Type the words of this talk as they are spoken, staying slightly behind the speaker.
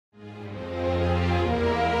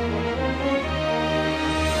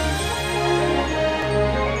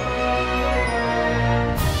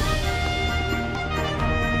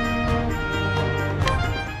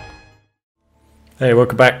Hey,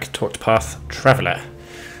 welcome back to Octopath Traveller.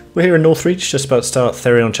 We're here in Northreach, just about to start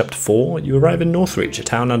Therion Chapter 4. You arrive in Northreach, a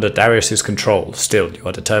town under Darius' control. Still, you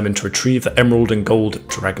are determined to retrieve the emerald and gold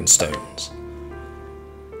dragonstones.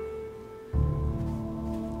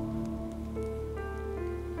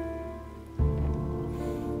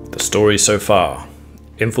 The story so far.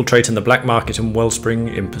 Infiltrating the black market in Wellspring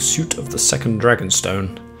in pursuit of the second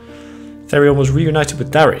dragonstone. Therion was reunited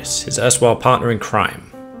with Darius, his erstwhile partner in crime,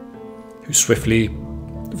 who swiftly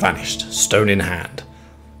vanished, stone in hand.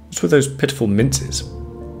 What's with those pitiful minces?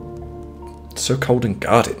 So cold and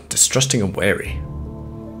guarded, distrusting and wary.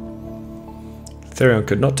 Therion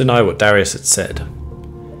could not deny what Darius had said.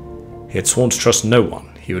 He had sworn to trust no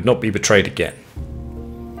one. He would not be betrayed again.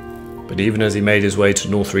 But even as he made his way to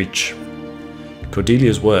Northreach,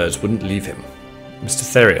 Cordelia's words wouldn't leave him. Mr.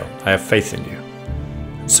 Therion, I have faith in you.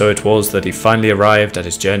 And so it was that he finally arrived at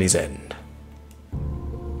his journey's end.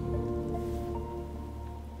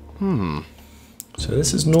 So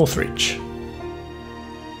this is Northreach.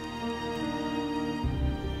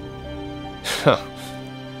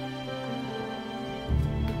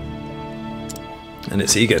 And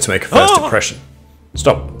it's eager to make a first impression.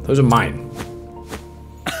 Stop, those are mine.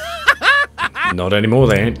 Not anymore,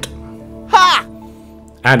 they ain't.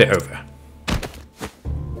 Hand it over.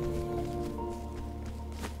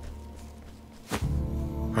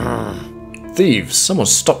 Thieves, someone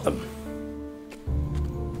stop them.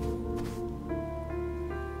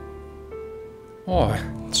 Oh.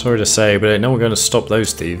 Sorry to say, but ain't no one going to stop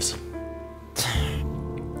those thieves.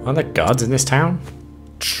 Aren't there guards in this town?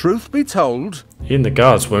 Truth be told, Even the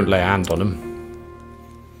guards won't lay a hand on them.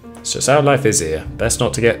 It's just how life is here. Best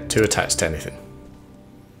not to get too attached to anything.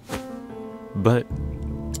 but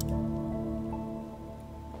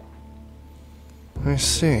I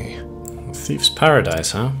see. Thief's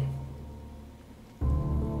paradise, huh?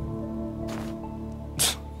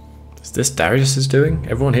 Is this Darius' doing?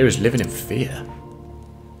 Everyone here is living in fear.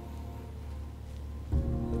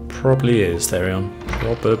 Probably is, Therion.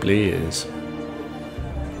 Probably is.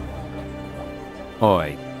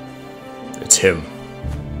 Oi. It's him.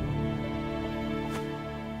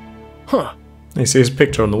 Huh. You see his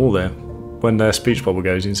picture on the wall there. When the speech bubble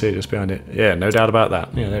goes, you can see it just behind it. Yeah, no doubt about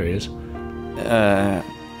that. Yeah, there he is.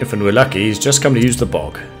 If and we're lucky, he's just come to use the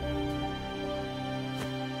bog.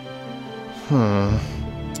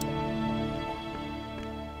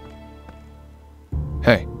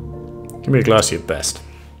 Hey. Give me a glass of your best.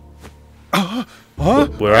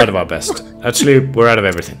 We're out of our best. Actually, we're out of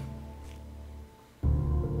everything.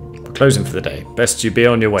 We're closing for the day. Best you be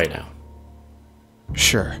on your way now.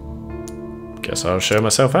 Sure. Guess I'll show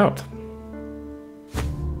myself out.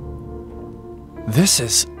 This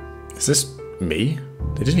is... Is this me?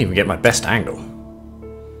 They didn't even get my best angle.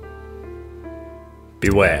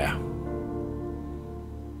 Beware.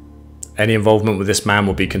 Any involvement with this man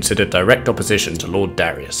will be considered direct opposition to Lord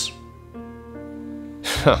Darius.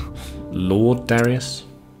 Lord Darius?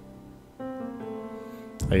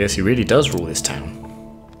 I guess he really does rule this town.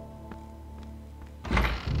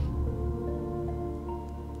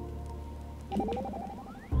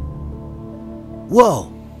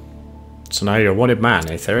 Whoa! So now you're a wanted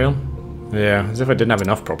man, eh, Therion? Yeah, as if I didn't have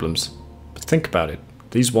enough problems. But think about it.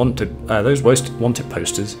 These those wanted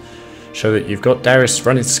posters show that you've got Darius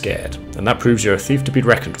running scared, and that proves you're a thief to be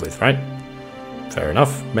reckoned with, right? Fair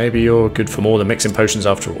enough. Maybe you're good for more than mixing potions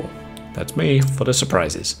after all. That's me, for the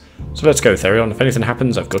surprises. So let's go, Therion. If anything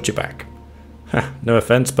happens, I've got your back. No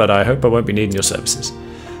offense, but I hope I won't be needing your services.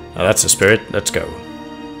 Now that's the spirit. Let's go.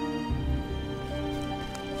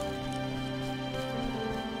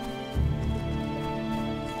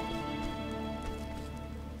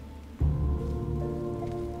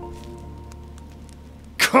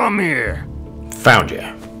 Come here! Found you.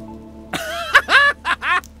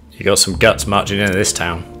 You got some guts marching into this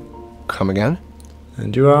town. Come again?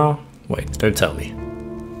 And you are... Wait, don't tell me.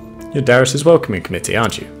 You're Darius' welcoming committee,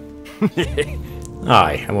 aren't you?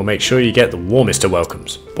 Aye, and we'll make sure you get the warmest of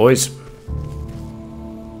welcomes. Boys.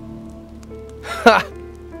 I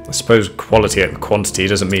suppose quality over quantity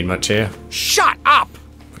doesn't mean much here. Shut up!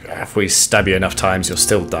 If we stab you enough times, you'll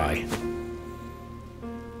still die.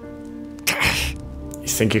 You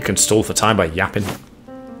think you can stall for time by yapping?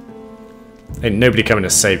 Ain't nobody coming to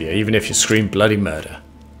save you, even if you scream bloody murder.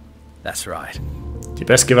 That's right. You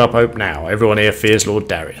best give up hope now. Everyone here fears Lord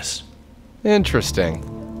Darius. Interesting.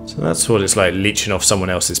 So that's what it's like leeching off someone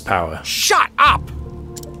else's power. Shut up!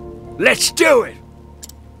 Let's do it!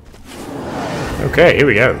 Okay, here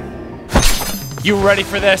we go. You ready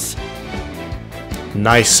for this?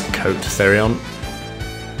 Nice coat, Therion.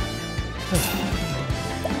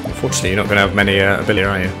 Unfortunately, you're not going to have many ability,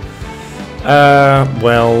 are you?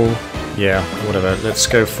 Well, yeah, whatever. Let's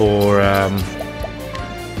go for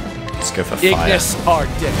fire. Ignis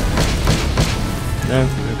Arctic. No,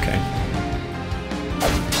 okay.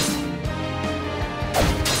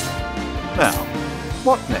 Now,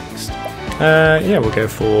 what next? Yeah, we'll go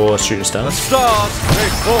for shooting stars. Stars, they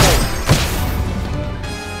fall.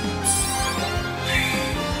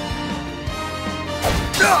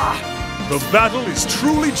 The battle is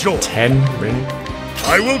truly joy. 10, really?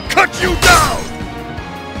 I will cut you down!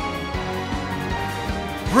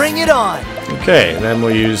 Bring it on! Okay, then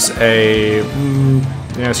we'll use a...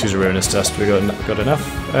 yeah, let's use a ruinous dust. We got enough.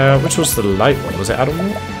 Which was the light one? Was it Adam?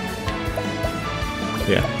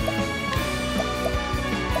 Yeah.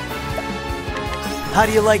 How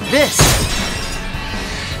do you like this?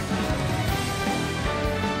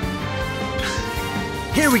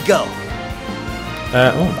 Here we go!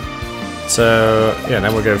 So, yeah,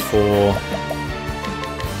 then we'll go for...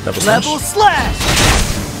 Level slash!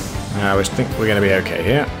 I think we're going to be okay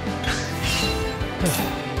here.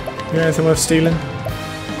 Yeah, anything worth stealing?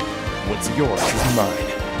 What's yours is mine.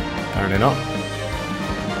 Apparently not.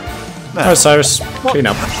 Oh, Cyrus, clean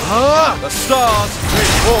up. The stars, they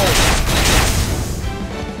fall.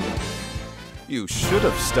 You should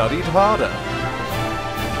have studied harder.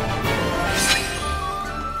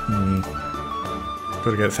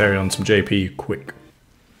 Gotta get Therion some JP quick.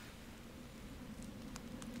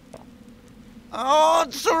 Oh,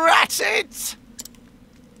 drat it!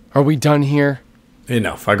 Are we done here?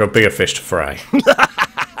 Enough, I got bigger fish to fry.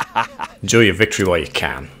 Enjoy your victory while you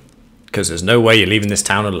can, because there's no way you're leaving this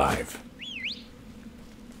town alive.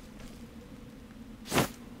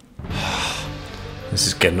 This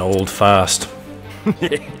is getting old fast.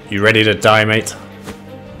 You ready to die, mate?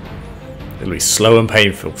 It'll be slow and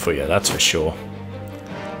painful for you, that's for sure.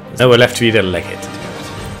 There's nowhere left for you to leg it.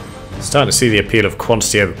 Starting to see the appeal of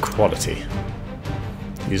quantity over quality.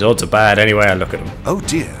 These odds are bad any way I look at them. Oh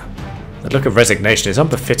dear. That look of resignation is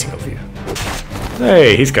unbefitting of you.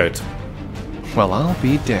 Hey, Heathcote. Well, I'll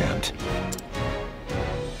be damned.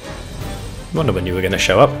 Wonder when you were going to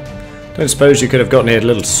show up. Don't suppose you could have gotten here a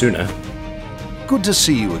little sooner. Good to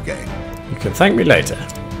see you again. You can thank me later.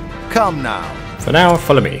 Come now. For now,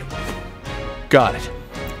 follow me. Got it.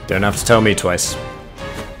 Don't have to tell me twice.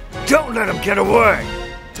 Don't let him get away!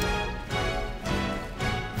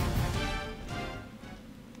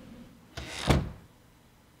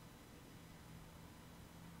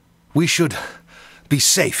 We should be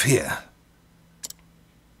safe here.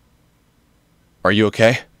 Are you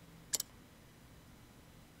okay?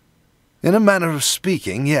 In a manner of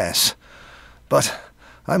speaking, yes. But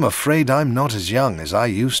I'm afraid I'm not as young as I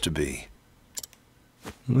used to be.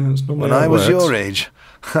 When I was your age,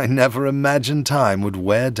 I never imagined time would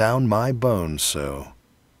wear down my bones so.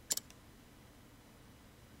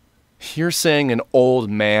 You're saying an old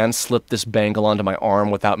man slipped this bangle onto my arm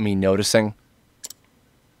without me noticing?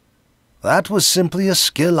 That was simply a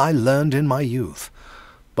skill I learned in my youth.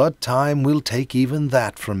 But time will take even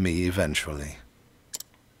that from me eventually.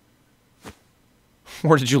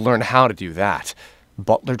 Where did you learn how to do that?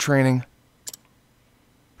 Butler training?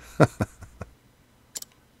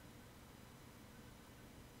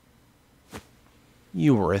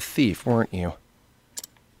 You were a thief, weren't you?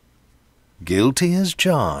 Guilty as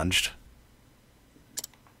charged.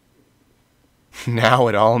 Now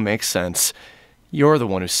it all makes sense. You're the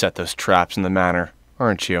one who set those traps in the manor,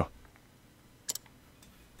 aren't you?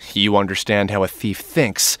 You understand how a thief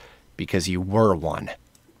thinks, because you were one.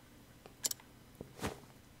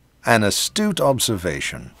 An astute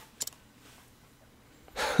observation.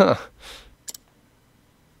 Huh.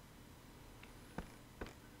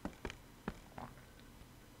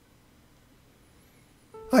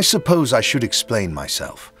 I suppose I should explain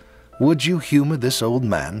myself. Would you humor this old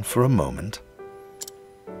man for a moment?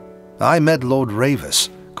 I met Lord Ravis,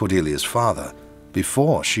 Cordelia's father,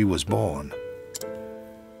 before she was born.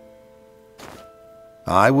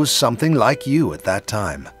 I was something like you at that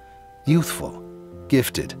time, youthful,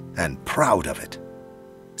 gifted, and proud of it.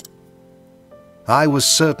 I was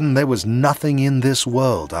certain there was nothing in this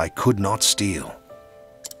world I could not steal.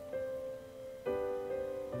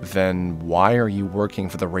 Then why are you working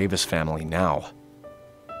for the Ravis family now?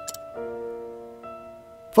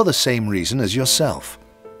 For the same reason as yourself.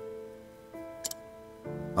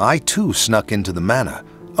 I too snuck into the manor,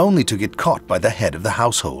 only to get caught by the head of the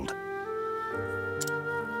household.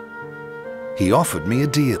 He offered me a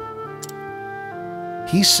deal.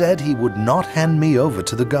 He said he would not hand me over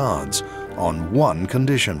to the guards on one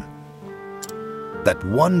condition. That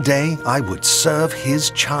one day I would serve his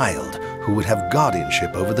child, who would have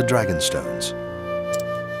guardianship over the Dragonstones.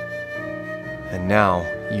 And now,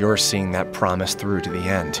 you're seeing that promise through to the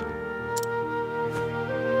end.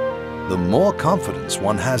 The more confidence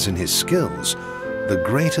one has in his skills, the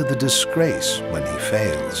greater the disgrace when he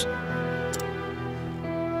fails.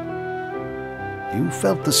 You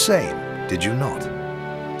felt the same, did you not?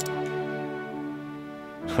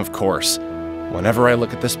 Of course. Whenever I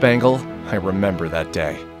look at this bangle, I remember that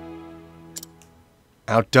day.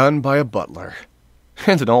 Outdone by a butler.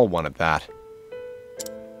 And an old one at that.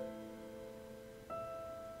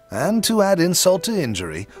 And to add insult to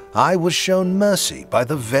injury, I was shown mercy by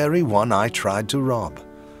the very one I tried to rob.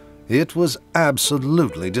 It was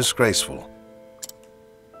absolutely disgraceful.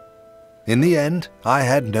 In the end, I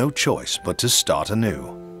had no choice but to start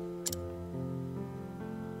anew.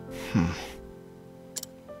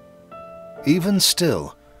 Even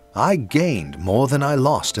still, I gained more than I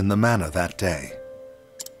lost in the manor that day.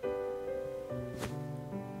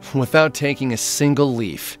 Without taking a single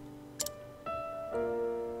leaf.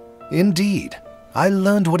 Indeed, I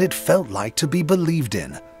learned what it felt like to be believed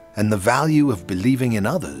in, and the value of believing in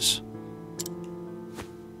others.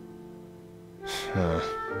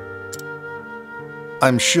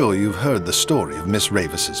 I'm sure you've heard the story of Miss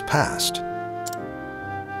Ravis's past.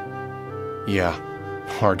 Yeah,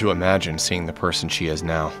 hard to imagine seeing the person she is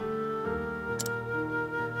now.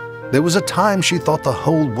 There was a time she thought the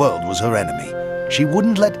whole world was her enemy. She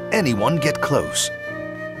wouldn't let anyone get close.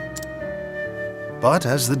 But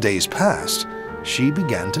as the days passed, she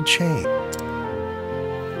began to change.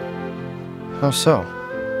 How so?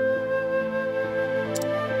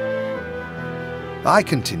 I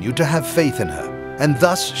continued to have faith in her, and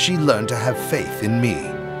thus she learned to have faith in me.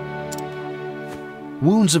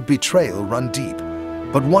 Wounds of betrayal run deep,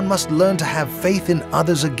 but one must learn to have faith in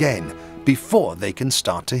others again before they can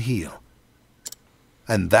start to heal.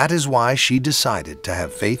 And that is why she decided to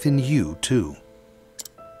have faith in you too.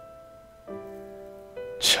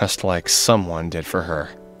 Just like someone did for her.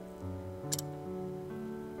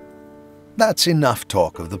 That's enough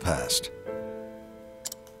talk of the past.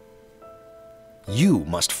 You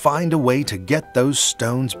must find a way to get those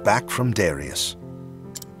stones back from Darius.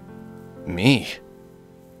 Me?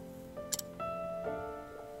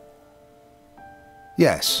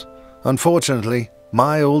 Yes, unfortunately,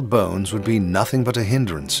 my old bones would be nothing but a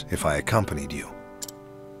hindrance if I accompanied you.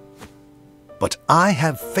 But I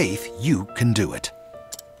have faith you can do it.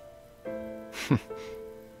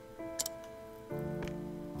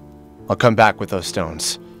 I'll come back with those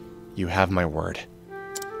stones. You have my word.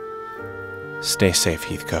 Stay safe,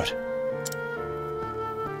 Heathcote.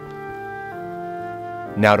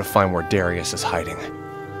 Now to find where Darius is hiding.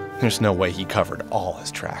 There's no way he covered all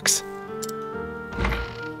his tracks.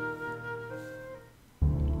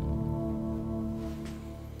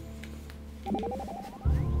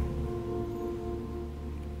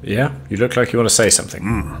 Yeah, you look like you want to say something.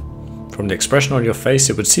 From the expression on your face,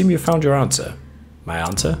 it would seem you found your answer. My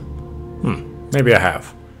answer? Maybe I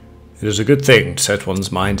have. It is a good thing to set one's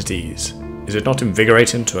mind at ease. Is it not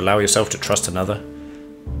invigorating to allow yourself to trust another?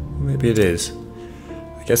 Maybe it is.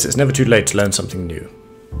 I guess it's never too late to learn something new.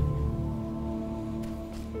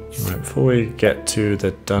 Right, before we get to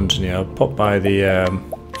the dungeon here, I'll pop by the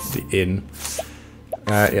inn.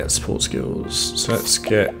 Yeah, support skills. So let's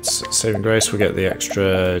get Saving Grace, we'll get the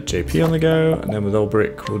extra JP on the go, and then with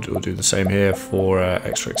Ulbrick we'll do the same here for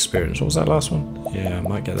extra experience. What was that last one? Yeah, I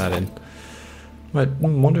might get that in. I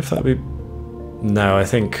wonder if that'd be... No, I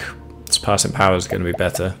think Surpassing Power is going to be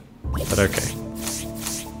better, but okay.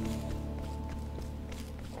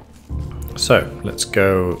 So, let's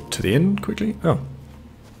go to the inn quickly. Oh.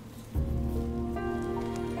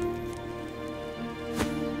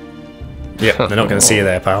 Yeah, they're not going to see you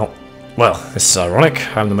there, pal. Well, this is ironic.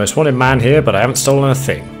 I'm the most wanted man here, but I haven't stolen a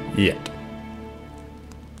thing. Yet.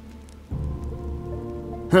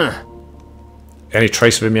 Huh. Any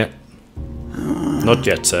trace of him yet? Not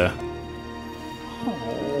yet, sir.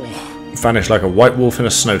 Vanished like a white wolf in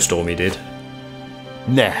a snowstorm, he did.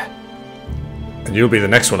 Nah. And you'll be the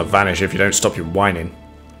next one to vanish if you don't stop your whining.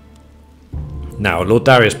 Now, Lord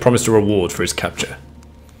Darius promised a reward for his capture.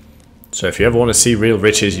 So if you ever want to see real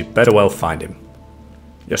riches, you better well find him.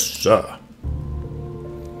 Yes, sir.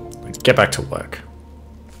 Get back to work.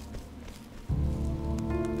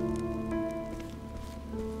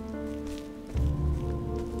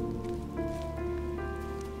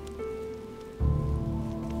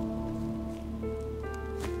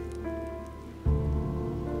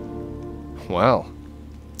 Well,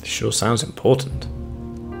 This sure sounds important.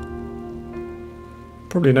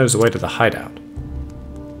 Probably knows the way to the hideout.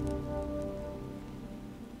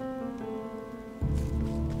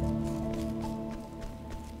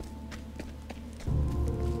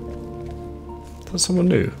 Doesn't someone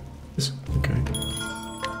new? Okay.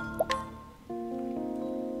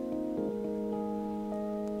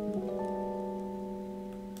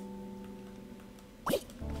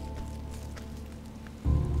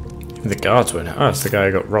 The guards were in it. Oh, it's the guy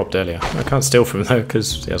who got robbed earlier. I can't steal from him though,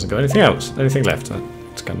 because he hasn't got anything else. Anything left.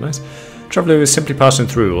 That's kind of nice. Traveller who is simply passing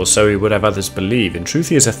through, or so he would have others believe. In truth,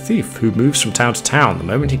 he is a thief who moves from town to town. The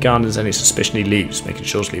moment he garners any suspicion, he leaves, making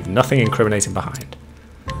sure to leave nothing incriminating behind.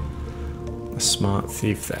 A smart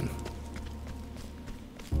thief, then.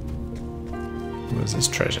 Where's his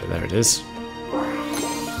treasure? There it is.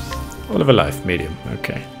 Oliver Life, medium.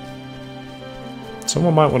 Okay.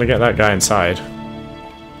 Someone might want to get that guy inside.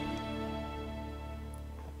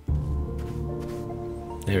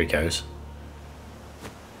 Here he goes.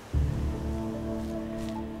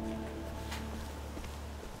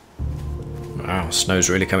 Wow, snow's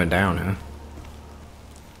really coming down, huh?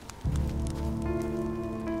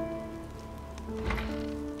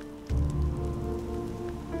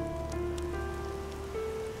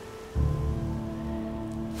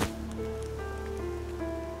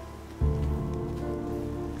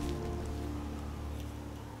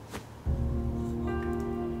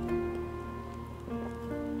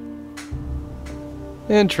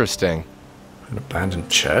 Interesting. An abandoned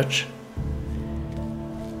church?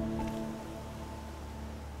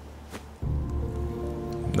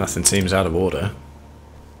 Nothing seems out of order.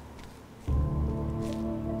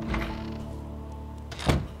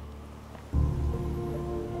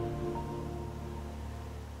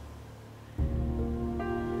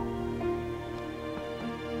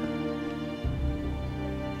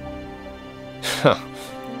 Huh.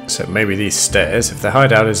 Except maybe these stairs. If the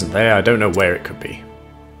hideout isn't there, I don't know where it could be.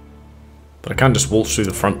 But I can't just waltz through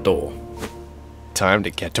the front door. Time to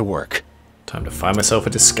get to work. Time to find myself a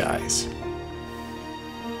disguise.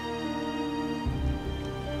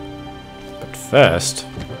 But first...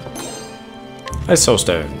 a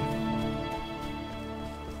soulstone.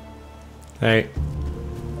 Hey.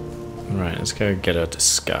 Right, let's go get a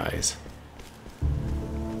disguise.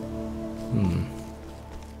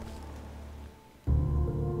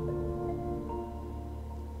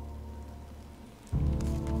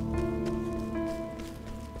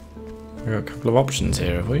 We've got a couple of options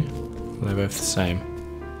here, have we? They're both the same.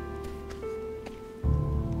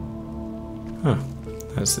 Huh.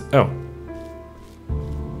 That's the, oh.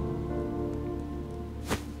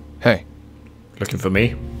 Hey. Looking for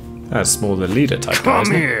me? That's more the leader type guy,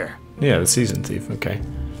 isn't it? Come here. Yeah, the seasoned thief, okay.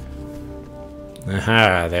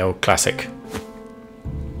 Aha, the old classic.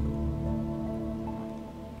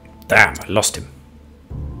 Damn, I lost him.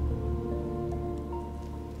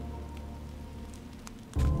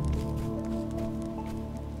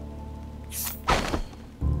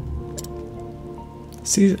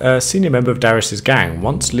 A senior member of Darius's gang,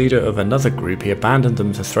 once leader of another group, he abandoned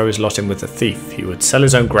them to throw his lot in with the thief. He would sell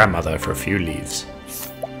his own grandmother for a few leaves.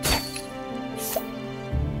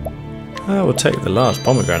 We'll take the large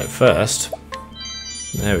pomegranate first.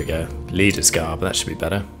 There we go. Leader's garb, that should be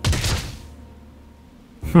better.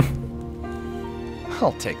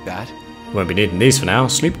 I'll take that. Won't be needing these for now.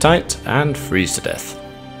 Sleep tight and freeze to death.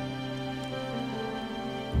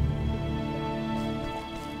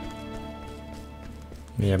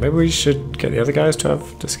 Yeah, maybe we should get the other guys to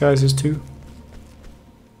have disguises too.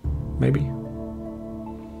 Maybe.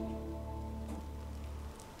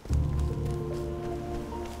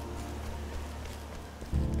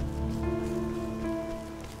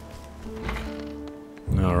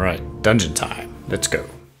 Alright, dungeon time. Let's go.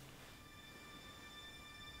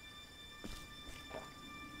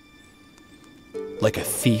 Like a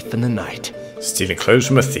thief in the night. Stealing clothes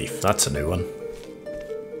from a thief. That's a new one.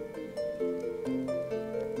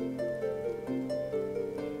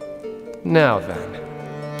 Now then.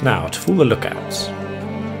 Now, to fool the lookouts.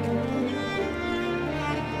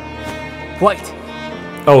 Wait.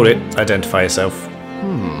 Hold it. Identify yourself.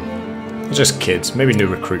 They're just kids. Maybe new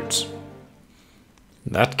recruits.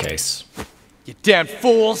 In that case. You damn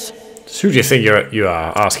fools! So who do you think you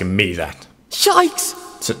are asking me that? Shikes!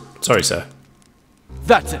 Sorry, sir.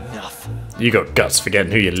 That's enough. You got guts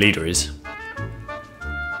forgetting who your leader is.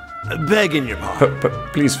 Begging your pardon.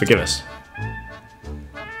 But please forgive us.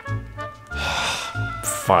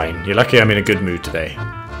 Fine. You're lucky I'm in a good mood today.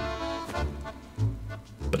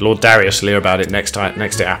 But Lord Darius will hear about it next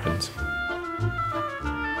it happens.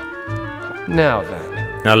 Now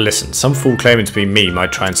then. Now listen, some fool claiming to be me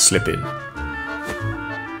might try and slip in.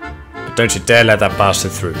 But don't you dare let that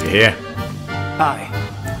bastard through, you hear?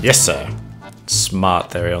 Aye. Yes, sir.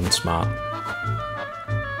 Smart, Therion, smart.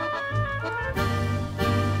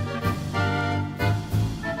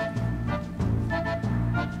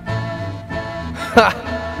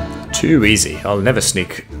 Too easy. I'll never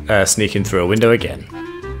sneak in through a window again.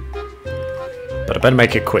 But I better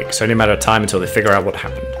make it quick. It's only a matter of time until they figure out what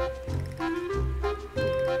happened.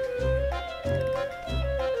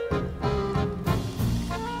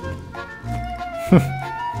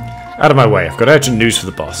 Out of my way. I've got urgent news for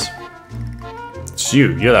the boss. It's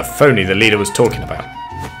you. You're that phony the leader was talking about.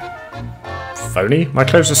 Phony? My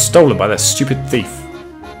clothes are stolen by that stupid thief.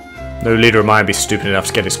 No leader of mine would be stupid enough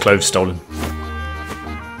to get his clothes stolen.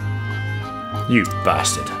 You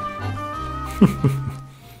bastard.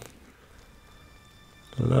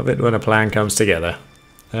 Love it when a plan comes together.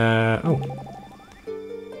 Oh.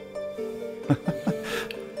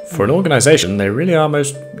 For an organisation, they really are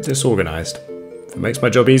most disorganised. If it makes my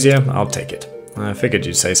job easier, I'll take it. I figured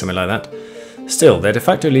you'd say something like that. Still, their de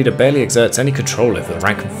facto leader barely exerts any control over the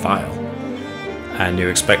rank and file. And you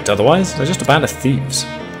expect otherwise? They're just a band of thieves.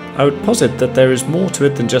 I would posit that there is more to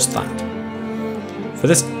it than just that. For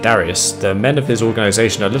this Darius, the men of his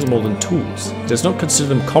organisation are little more than tools. He does not consider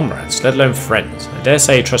them comrades, let alone friends. I dare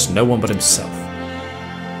say he trusts no one but himself.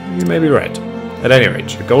 You may be right. At any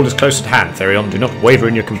rate, your goal is close at hand, Therion. Do not waver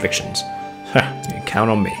in your convictions. Ha! You can count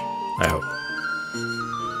on me, I hope.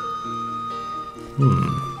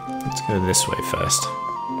 Let's go this way first.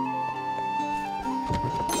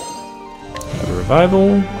 A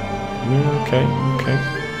revival. Okay.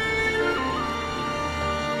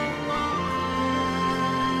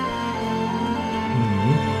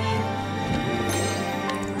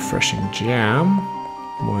 Refreshing jam.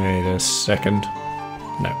 Wait a second.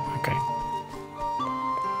 No, okay.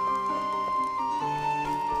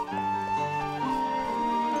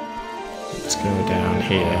 Let's go down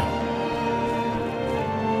here.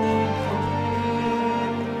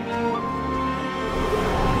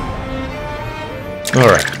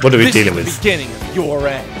 Alright, what are we dealing with? This is the beginning of your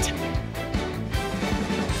end.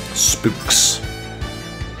 Spooks.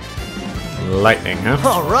 Lightning, huh?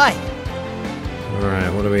 Alright.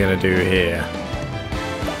 Alright, what are we going to do here?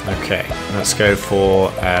 Okay, let's go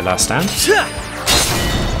for last stand.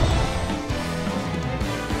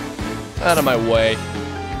 Out of my way.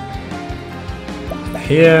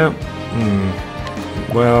 Here,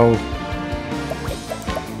 well,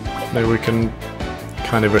 maybe we can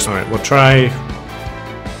kind of risk. Alright, we'll try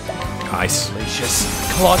ice. Delicious.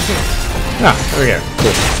 Closet. Ah, there we go.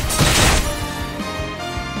 Cool.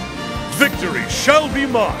 Victory shall be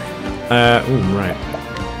mine. Right.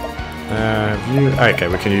 Okay,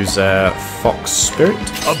 we can use Fox Spirit.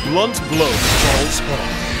 A blunt blow falls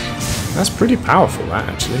hard. That's pretty powerful, that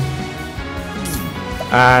actually.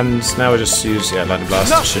 And now we'll just use Lightning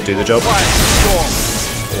Blast. Should do the job. Or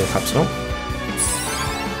perhaps not.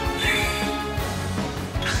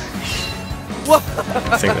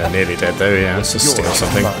 I think they're nearly dead though. Yeah, let's just steal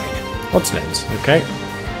something. Odds names. Okay.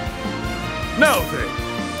 Now then.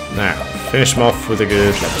 Now finish them off with a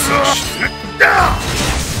good level 6.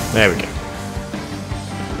 There we go.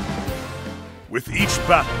 With each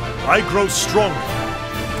battle, I grow stronger.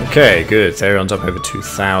 Okay, good. Therion's up over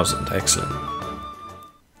 2,000. Excellent.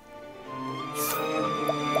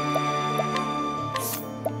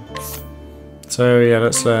 So yeah,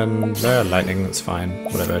 let's learn lightning. That's fine.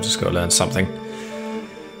 Whatever. Just got to learn something.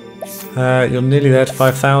 You're nearly there to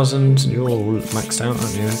 5,000. You're all maxed out,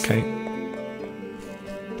 aren't you? Okay.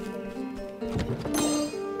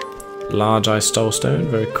 Large ice stole stone.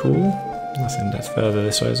 Very cool. Nothing that's further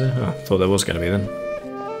this way, is there? Oh, I thought there was going to be then.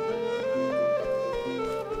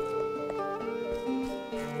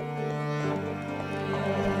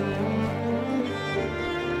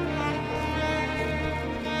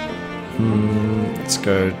 Let's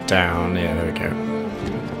go down. Yeah, there we go.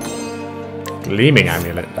 Gleaming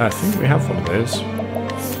amulet. I think we have one of those.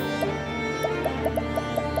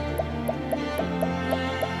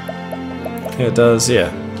 Yeah, it does.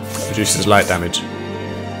 Yeah, reduces light damage.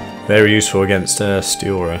 Very useful against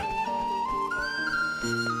Steora.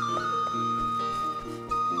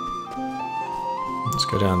 Let's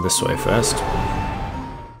go down this way first.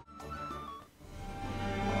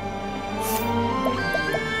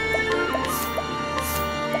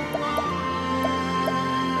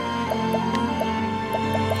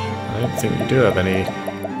 I don't think you do have any,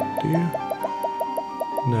 do you?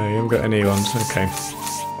 No, you haven't got any ones, okay.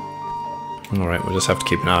 Alright, we'll just have to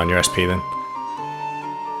keep an eye on your SP then.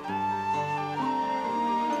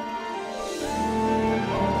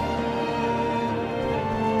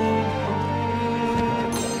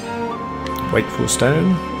 Wakeful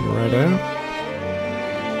stone, righto.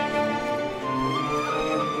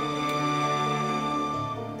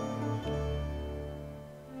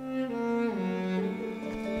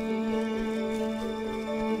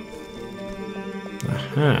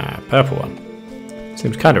 Aha, purple one.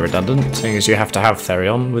 Seems kind of redundant, seeing as you have to have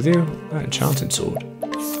Therion with you. That enchanted sword.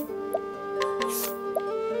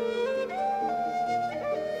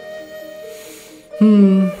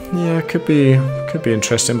 Yeah, could be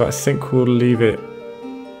interesting, but I think we'll leave it.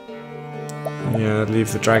 Yeah,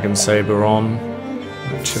 leave the dragon saber on,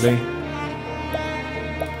 actually.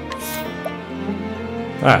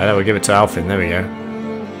 Ah, there we give it to Alfin. There we go.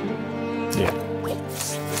 Yeah.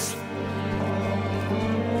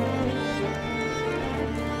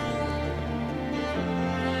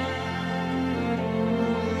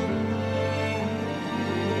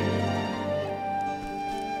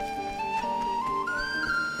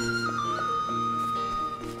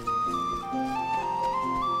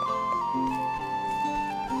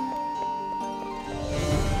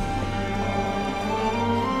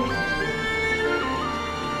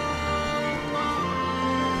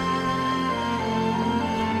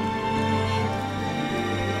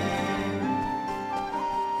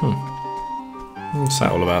 What's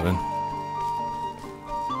that all about then?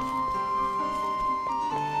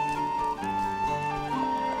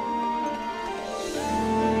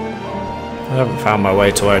 I haven't found my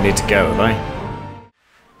way to where I need to go, have I?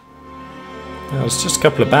 There's just a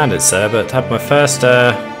couple of bandits there, but had my first,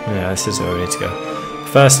 yeah, this is where I need to go.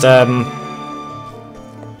 First,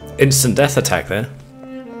 instant death attack there.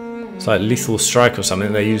 It's like lethal strike or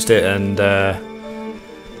something. They used it and,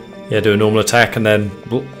 yeah, do a normal attack and then,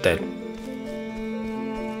 whoop, dead.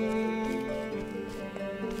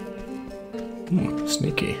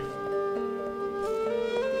 Sneaky.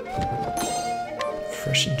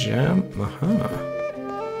 Fresh jam. Aha.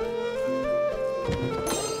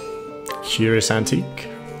 Curious antique.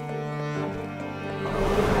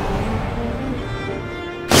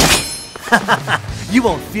 You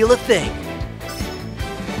won't feel a thing.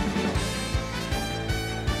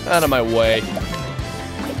 Out of my way.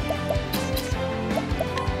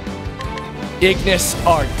 Ignis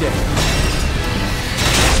Arctic.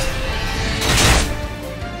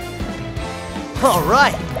 All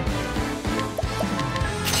right.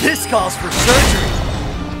 This calls for surgery.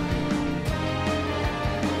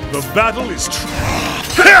 The battle is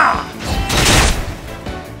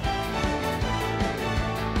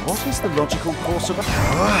What is the logical course of a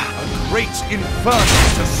great inferno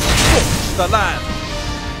to scorch the land.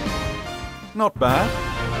 Not bad.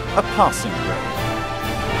 A passing grade.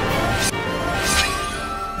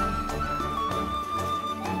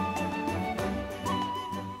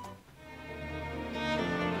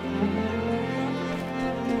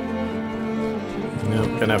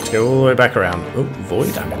 Nope, gonna have to go all the way back around. Oh,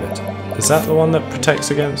 Void Amulet. Is that the one that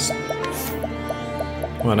protects against...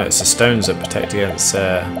 Well, no, it's the stones that protect against...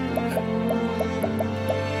 There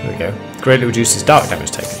we go. Greatly reduces dark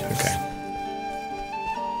damage taken. Okay.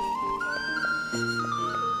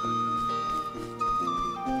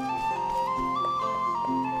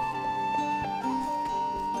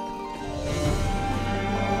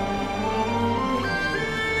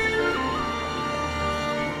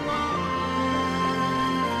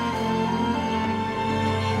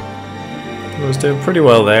 I was doing pretty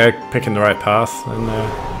well there, picking the right path, and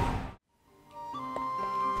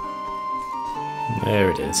there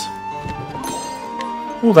it is.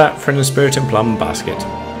 All that for an Spirit and Plum basket.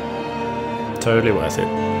 Totally worth it.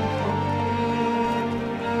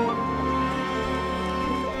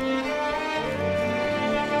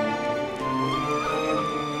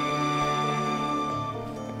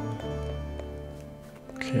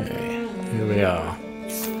 Okay, here we are.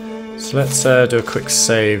 So let's do a quick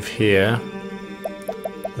save here.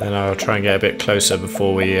 Then I'll try and get a bit closer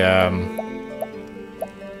before we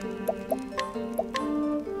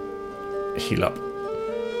heal up.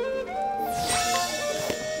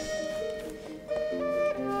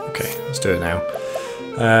 Okay, let's do it now.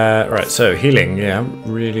 Right, so healing, yeah,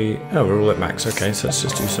 really... Oh, we're all at max. Okay, so let's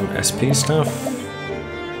just do some SP stuff.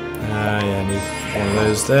 Yeah, I need one of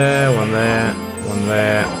those there, one there,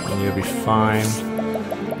 and you'll be fine.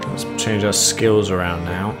 Let's change our skills around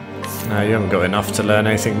now. No, you haven't got enough to learn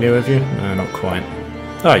anything new, have you? No, not quite.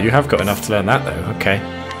 Oh, you have got enough to learn that, though. Okay.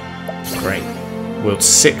 Great. Wield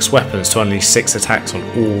 6 weapons to unleash 6 attacks on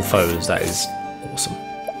all foes. That is awesome.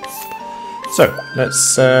 So,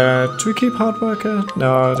 let's... do we keep Hard Worker?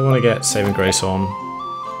 No, I don't want to get Saving Grace on.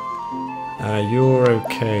 You're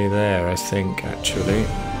okay there, I think, actually.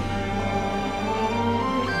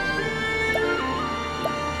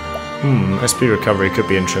 SP recovery could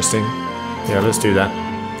be interesting. Yeah, let's do that.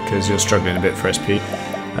 Because you're struggling a bit for SP.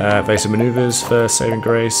 Evasive maneuvers for saving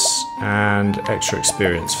grace, and extra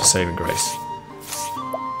experience for saving grace.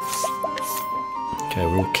 Okay,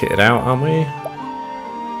 we're all kitted out, aren't we?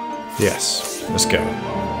 Yes, let's go.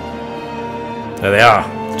 There they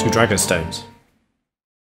are, 2 dragon stones.